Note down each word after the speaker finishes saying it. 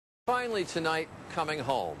finally tonight coming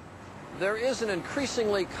home. There is an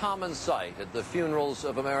increasingly common sight at the funerals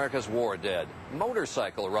of America's war dead,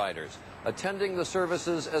 motorcycle riders attending the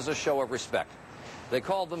services as a show of respect. They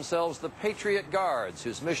called themselves the Patriot Guards,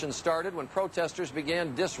 whose mission started when protesters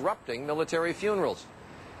began disrupting military funerals.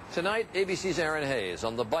 Tonight, ABC's Aaron Hayes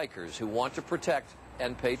on the bikers who want to protect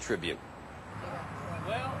and pay tribute.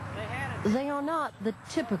 They are not the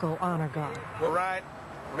typical honor guard. We're right.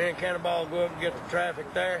 Me and Cannonball go up and get the traffic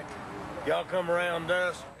there. Y'all come around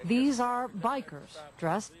us. These are bikers,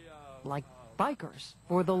 dressed like bikers,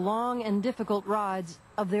 for the long and difficult rides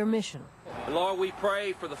of their mission. Lord, we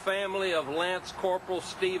pray for the family of Lance Corporal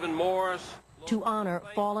Stephen Morris. To honor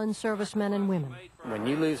fallen servicemen and women. When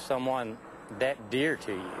you lose someone that dear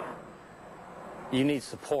to you, you need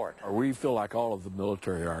support. We feel like all of the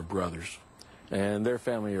military are our brothers, and their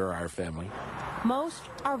family are our family. Most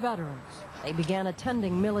are veterans. They began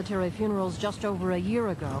attending military funerals just over a year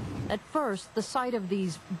ago. At first, the sight of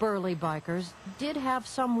these burly bikers did have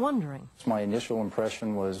some wondering. My initial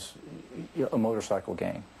impression was a motorcycle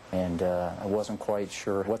gang, and I wasn't quite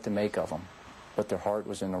sure what to make of them, but their heart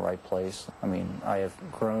was in the right place. I mean, I have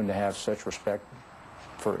grown to have such respect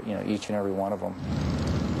for, each and every one of them.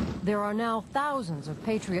 There are now thousands of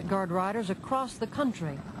Patriot Guard riders across the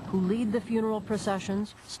country who lead the funeral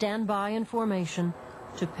processions, stand by in formation,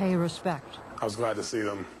 to pay respect. I was glad to see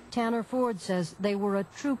them. Tanner Ford says they were a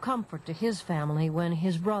true comfort to his family when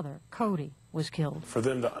his brother, Cody, was killed. For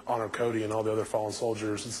them to honor Cody and all the other fallen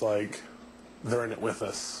soldiers, it's like they're in it with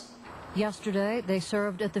us. Yesterday, they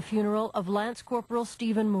served at the funeral of Lance Corporal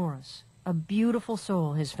Stephen Morris, a beautiful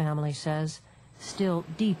soul, his family says, still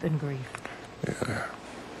deep in grief. Yeah,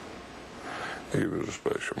 he was a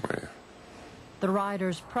special man. The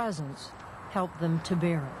riders' presence helped them to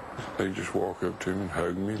bear it. They just walk up to me and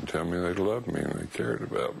hug me and tell me they loved me and they cared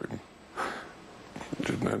about me.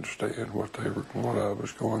 Didn't understand what I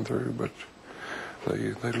was going through, but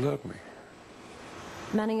they loved me.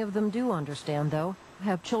 Many of them do understand, though,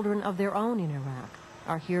 have children of their own in Iraq,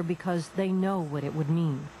 are here because they know what it would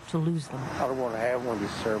mean to lose them. I don't want to have one of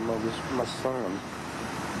these ceremonies. This is my son.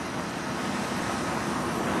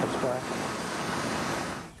 That's why.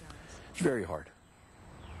 It's very hard.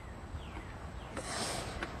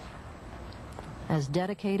 As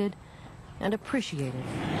dedicated and appreciated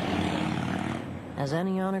as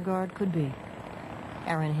any honor guard could be.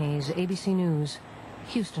 Aaron Hayes, ABC News,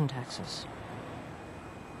 Houston, Texas.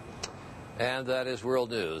 And that is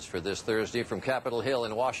World News for this Thursday from Capitol Hill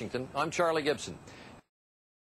in Washington. I'm Charlie Gibson.